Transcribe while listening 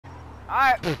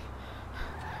Alright.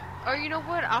 Or you know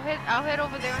what? I'll head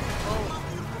over there in the boat.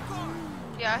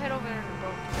 Yeah, I'll head over there in the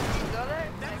boat. You go there?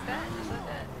 Like that? Just like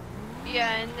that?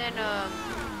 Yeah, and then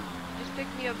just pick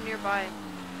me up nearby.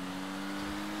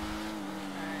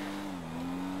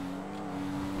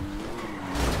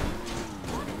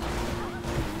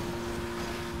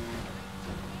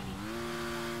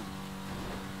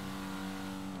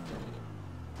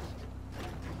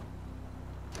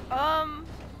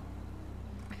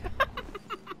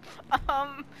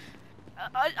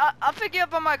 I'll pick you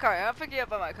up on my car. I'll pick you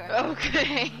up on my car.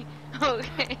 Okay.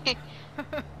 Okay.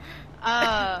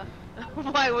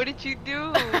 Why? What did you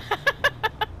do?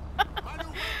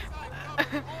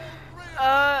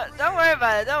 Don't worry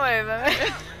about it. Don't worry about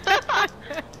it.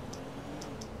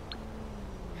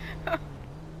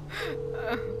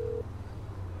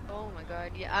 Oh my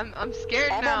god. Yeah, I'm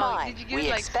scared MMI, now. Did you get we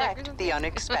like stuck or expect something? the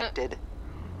unexpected.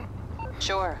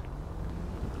 Sure.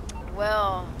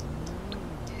 Well,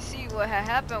 you see, what had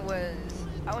happened was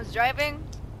I was driving,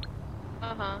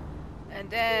 and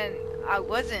then I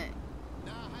wasn't.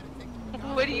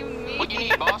 What do you mean? What you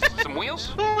need, boss? Some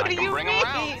wheels? What I do can you bring 'em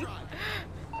mean? around.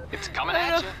 It's coming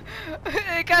at you.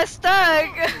 It got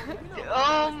stuck.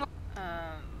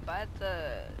 By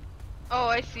the. Oh,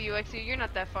 I see you. I see you. You're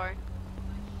not that far.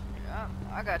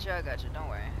 I got you. I got you. Don't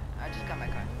worry. I just got my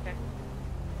car. Okay.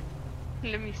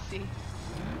 Let me see.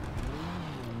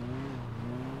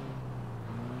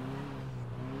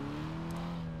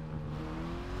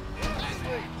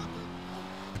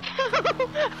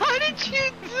 How did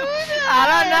you do that? I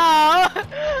don't know.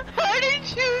 How did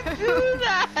you do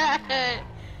that?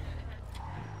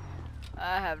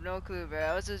 I have no clue, bro.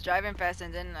 I was just driving fast,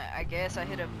 and then I guess I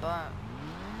hit a bump.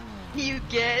 You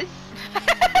guess?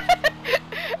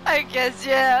 I guess,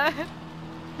 yeah.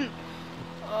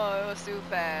 Oh, it was too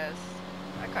fast.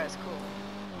 That car is cool.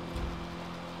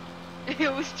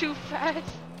 It was too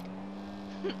fast.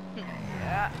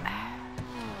 Yeah.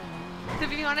 To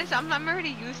be honest, I'm already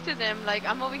used to them. Like,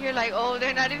 I'm over here like, oh,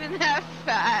 they're not even that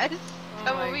fast. Oh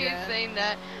I'm my over here God. saying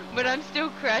that, but I'm still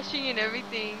crashing and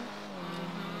everything.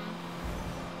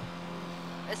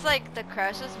 It's like the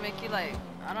crashes make you like,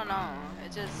 I don't know.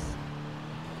 It just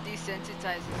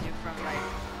desensitizes you from like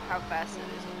how fast it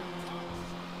is. You know?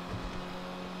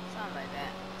 Something like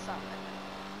that. Something like that.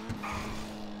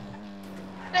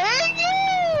 Thank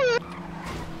you!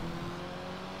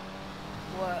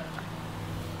 What?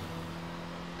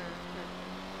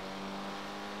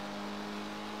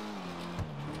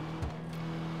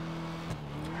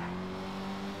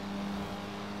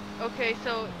 Okay,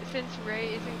 so since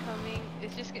Ray isn't coming,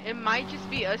 it might just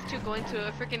be us two going to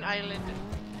a freaking island.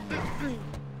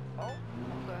 Oh,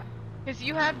 okay. Cause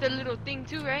you have the little thing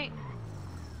too, right?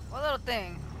 What little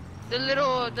thing? The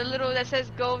little that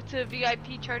says go to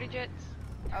VIP charter jets.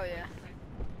 Oh yeah.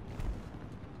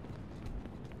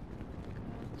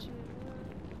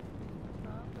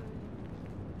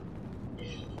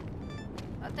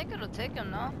 I think it'll take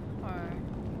him, no? Or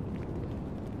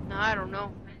No, I don't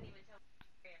know.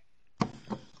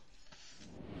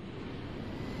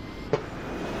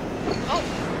 Oh.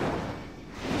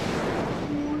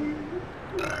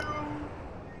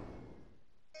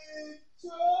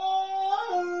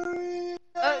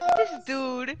 This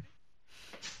dude.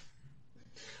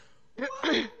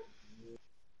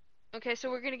 Okay, so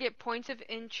we're gonna get points of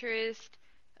interest,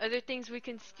 other things we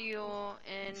can steal,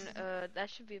 and that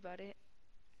should be about it.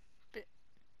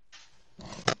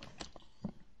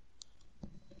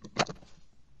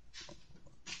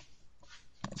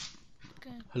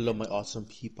 Hello, my awesome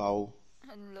people.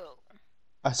 hello.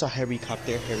 I saw Harry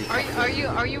Copter.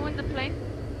 Are you in the plane?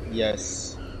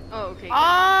 Yes. Oh, okay. Oh,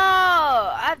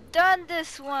 I've done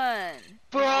this one.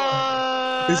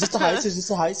 Bro. Is this the heist? Is this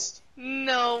the heist?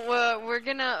 No, we're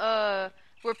gonna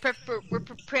we're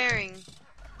preparing.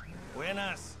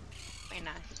 Buenas.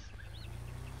 Buenas.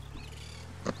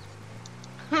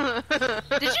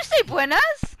 Did you say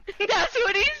buenas? That's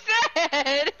what he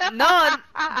said. No,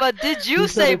 but did you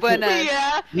say buenas?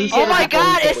 Yeah. Oh my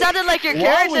god, it sounded like your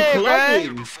character,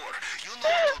 bro.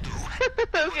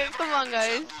 Okay, come on,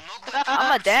 guys.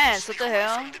 I'ma dance. What the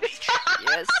hell?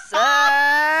 Yes,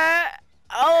 sir.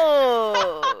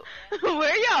 Oh.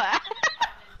 Where y'all at?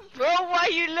 Bro, why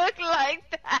you look like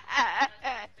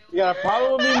that? You got a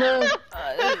problem with me, man?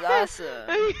 This is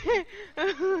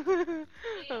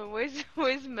awesome.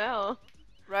 Where's Mel?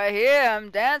 Right here, I'm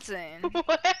dancing.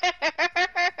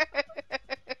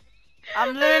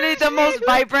 I'm literally the most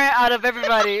vibrant out of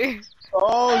everybody.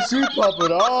 Oh, she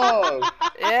popping off.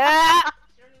 Yeah.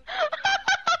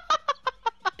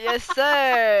 Yes,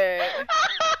 sir.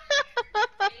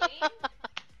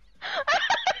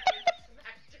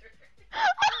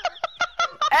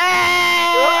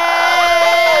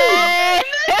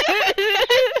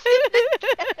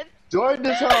 in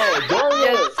this house. Join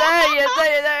Yes, us. sir. Yes, sir.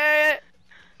 Yes,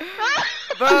 sir.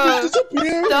 Bro,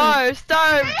 Disappeared.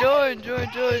 Star, join.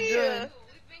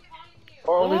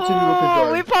 Or only 2 people can Oh,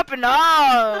 join. we popping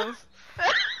off.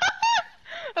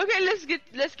 Okay,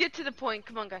 let's get to the point.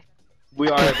 Come on, guys. We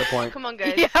are at the point. Come on,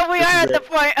 guys. Yeah, we This are is at the it.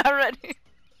 point already.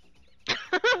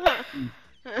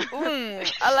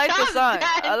 I like the song.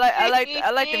 I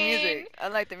like the music. I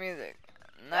like the music.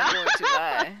 Not going to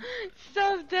lie.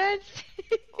 Stop dancing.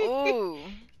 Ooh.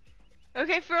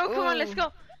 Okay, Fro, come on, let's Ooh.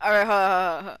 go. All right,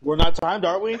 hold. We're not timed,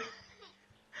 aren't we?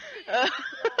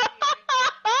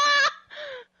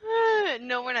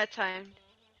 No, we're not timed.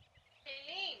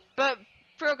 But,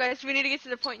 Fro, guys, we need to get to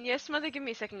the point. Yes, mother, give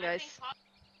me a second, guys.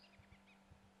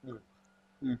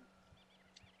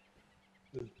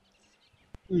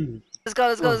 Let's go.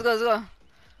 Let's go.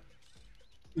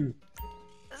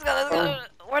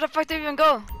 Where the fuck did we even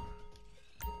go? I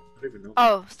don't even know.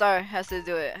 Oh, Star has to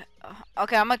do it.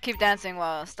 Okay, I'm gonna keep dancing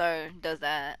while Star does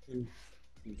that.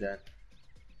 Okay.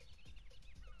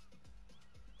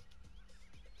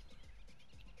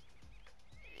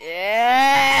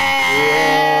 Yeah.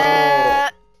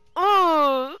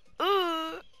 Ooh.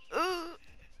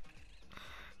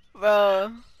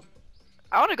 Bro,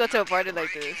 I want to go to a party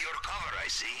like this. Your cover, I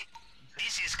see.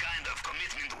 This is kind of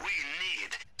commitment we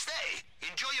need. Stay.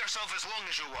 Enjoy yourself as long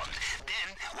as you want.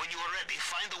 Then, when you are ready,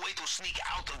 find a way to sneak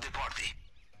out of the party.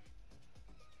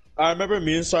 I remember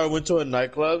me and Star went to a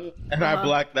nightclub and I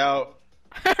blacked out.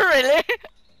 Really?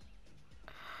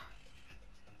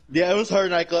 Yeah, it was her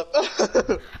nightclub.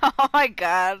 Oh my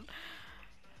god.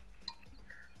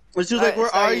 And she was like, Alright, "Where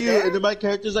Star, are you you?" there? And then my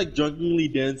character's like drunkenly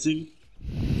dancing.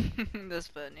 That's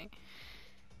funny.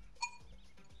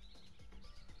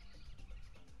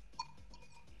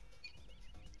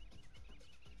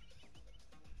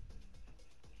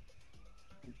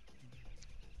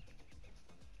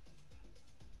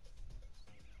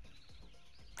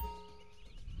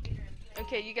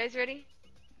 Okay, you guys ready?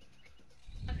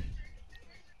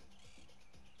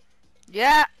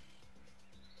 Yeah.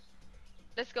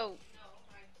 Let's go.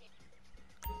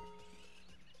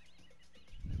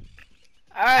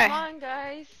 All right. Come on,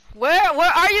 guys. Where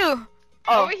are you?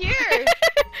 Oh. Over here.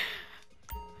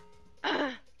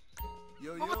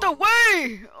 Move the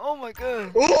way! Oh my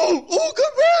god. Oh,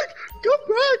 come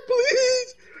back,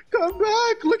 please, come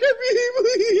back. Look at me,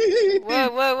 please.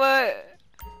 What?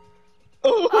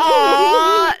 Oh.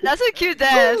 Aww, that's a cute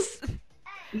dance.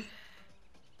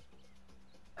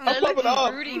 I'm That looks popping off.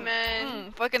 fruity,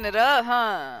 man. Fucking it up,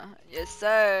 huh? Yes,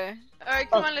 sir. Alright,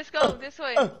 come on, let's go. This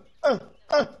way.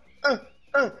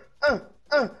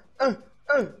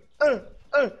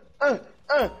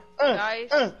 Guys.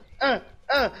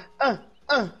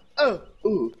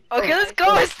 Ooh. Okay, let's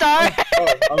go, Star.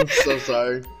 Oh, I'm so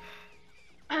sorry.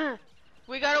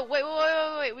 We gotta wait.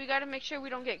 We gotta make sure we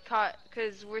don't get caught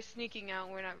because we're sneaking out.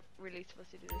 We're not really supposed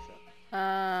to do this.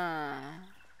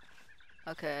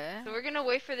 Okay. So we're gonna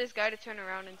wait for this guy to turn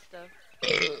around and stuff.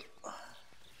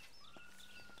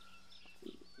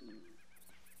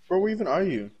 Where even are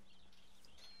you?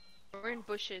 We're in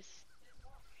bushes.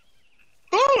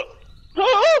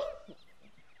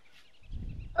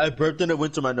 I burped and it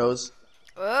went to my nose.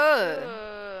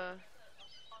 Oh.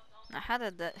 How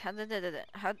did that?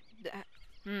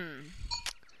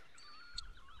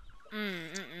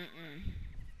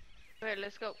 Alright,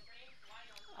 let's go.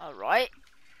 All right.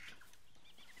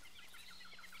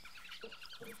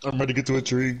 I'm ready to get to a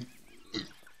tree.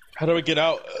 How do I get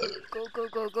out?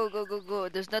 Go.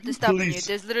 There's nothing stopping you. Please.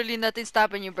 There's literally nothing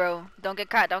stopping you, bro. Don't get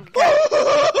caught.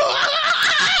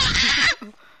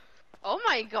 Oh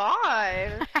my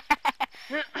god.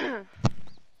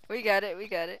 We got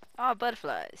it. Oh,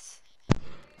 butterflies.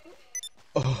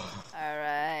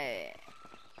 Alright.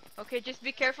 Okay, just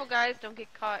be careful, guys. Don't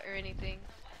get caught or anything.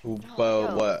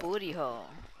 But what? Booty hole.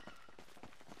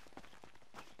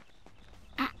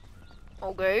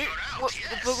 Okay. What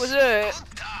the fuck was that?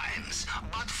 Good times,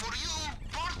 but for you,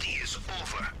 party is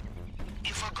over.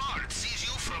 If a guard sees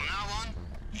you from now on,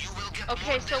 you will get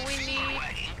Okay, more so than we feet need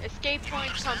away. escape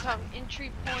point, compound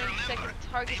entry point, second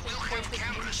targets, and points of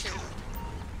interest.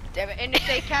 Damn it. And if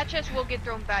they catch us, we'll get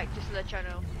thrown back. Just to let y'all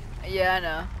know. Yeah, I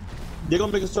know. They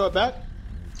gonna make us throw it back?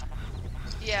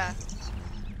 Yeah.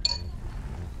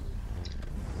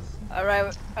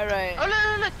 Alright.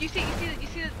 Oh look! You see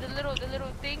the little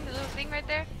thing right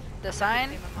there? The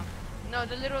sign? No,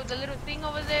 the little thing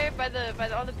over there by the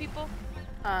all the people.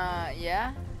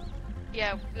 Yeah.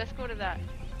 Yeah, let's go to that.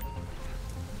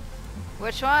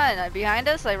 Which one? Behind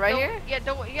us, like right here? Yeah,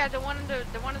 the one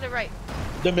on the right.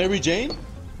 The Mary Jane?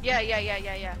 Yeah.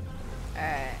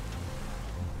 Alright.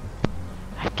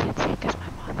 I can't see because my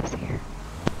mom is here.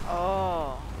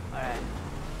 Oh, alright.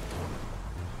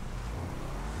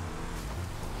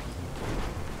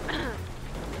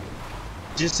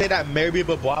 Just say that Mary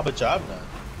Bababa job now.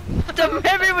 The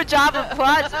memory with Java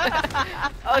Plus.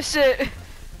 Oh shit.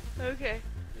 Okay,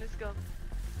 let's go.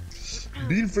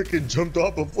 Dean freaking jumped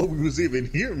off before we was even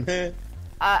here, man.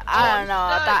 I don't know.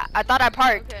 I thought I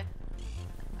parked. Okay.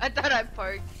 I thought I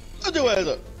parked. Shut your ass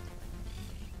up.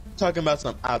 Talking about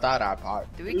some. I thought I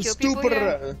parked. Do we kill people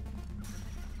here?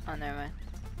 Oh, never mind.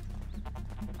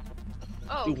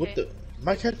 Oh, Dude, okay. what the?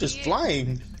 My character's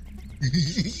flying.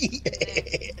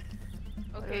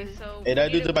 Okay, so Hey,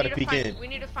 that dude's about to peek in. We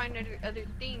need to find other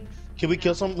things. Can we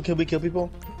kill some? Can we kill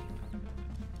people?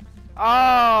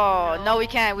 Oh, no, we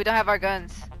can't. We don't have our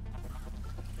guns.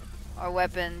 Our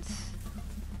weapons.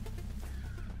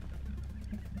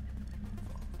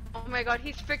 Oh my god,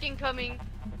 he's freaking coming.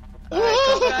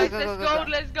 Alright, Guys, let's go,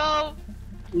 let's go.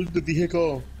 Where's the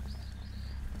vehicle?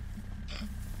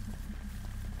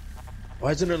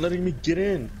 Why isn't it letting me get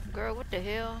in? Girl, what the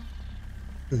hell?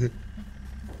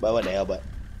 But what the hell, but.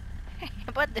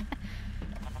 What the?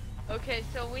 Okay,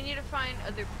 so we need to find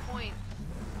other points.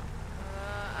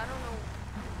 I don't know.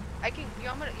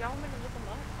 Y'all want me to look them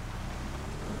up?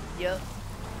 Yup.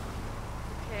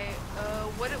 Okay,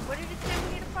 what did it say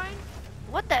we need to find?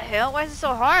 What the hell? Why is it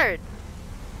so hard?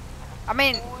 I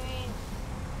mean, Point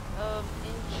of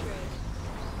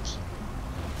interest.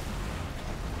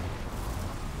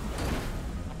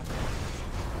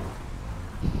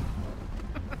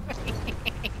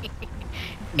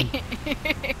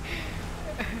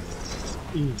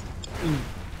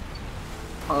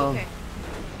 Okay.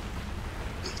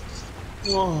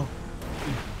 Oh.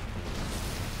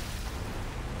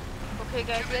 Okay,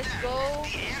 guys, let's go.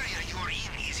 The area you're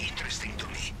in is interesting to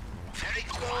me. Very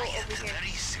quiet and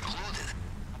very secluded.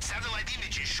 Satellite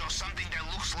images show something that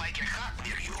looks like a hut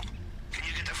near you. Can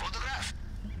you get a photograph?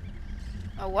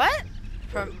 a what?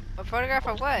 From a photograph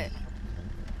of what?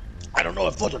 I don't know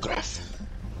a photograph.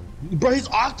 Bro, he's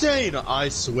Octane! I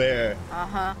swear.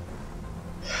 Uh-huh.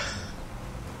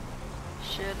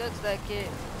 Sure looks like it.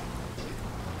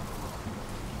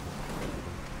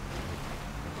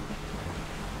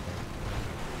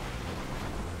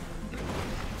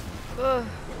 Ugh.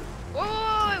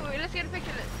 Whoa, wait, let's get a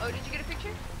picture. Oh, did you get a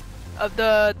picture? Of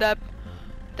that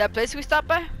place we stopped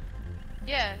by?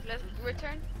 Yeah, let's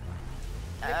return.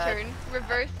 Uh,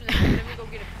 Reverse, let me go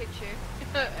get a picture.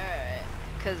 Alright.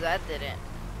 Cause I didn't.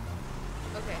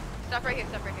 Okay, stop right here,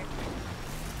 stop right here.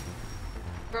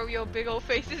 Bro, your big old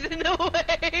face is in the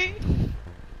way.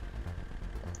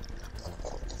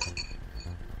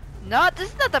 No, this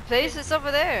is not the place, it's over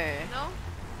there. No?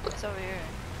 It's over here.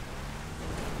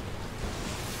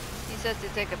 He says to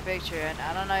take a picture, and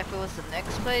I don't know if it was the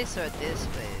next place or this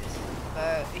place.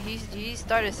 But he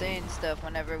started saying stuff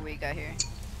whenever we got here.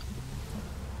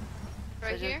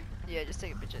 Right So here? Yeah, just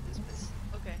take a picture of this place.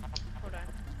 Okay, hold on.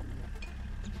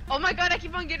 Oh my god, I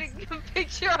keep on getting a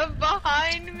picture of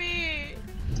behind me.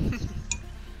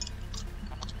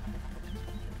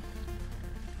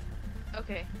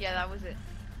 Okay, yeah, that was it.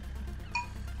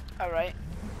 Alright.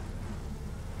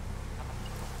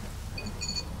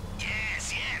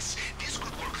 Yes, yes. This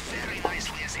could work very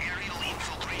nicely as aerial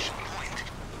infiltration point.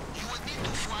 You would need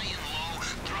to fly in low,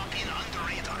 drop in under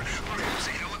radar, perhaps a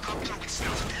helicopter with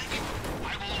stealth tank.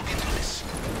 I will look into this.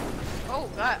 Oh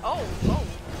god, oh.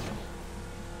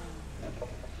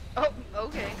 Oh,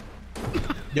 okay.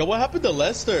 Yo, what happened to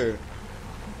Lester?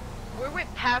 We're with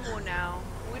Pavel now.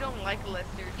 We don't like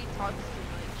Lester. He talks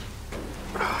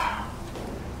too much.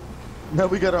 Now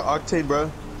we got our Octane,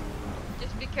 bro.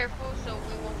 Just be careful so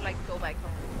we won't like go back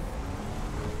home.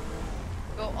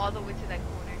 Go all the way to that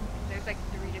corner. There's like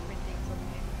 3 different things over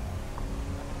here.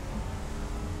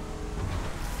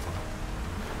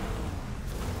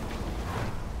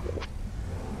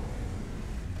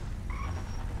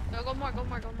 No, go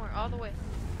more, all the way.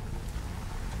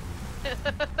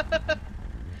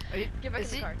 Get back in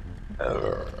the car.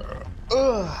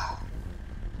 Ugh.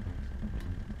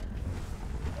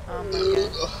 Oh my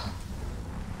god.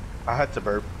 I had to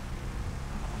burp.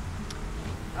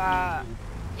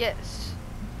 Yes.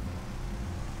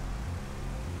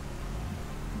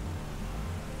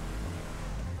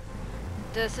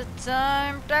 There's a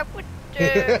time that would do.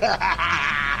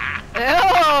 Ew!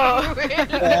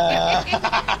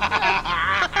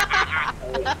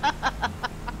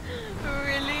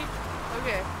 Really?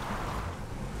 Okay.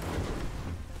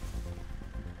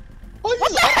 Oh,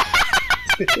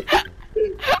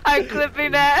 I'm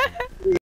clipping that.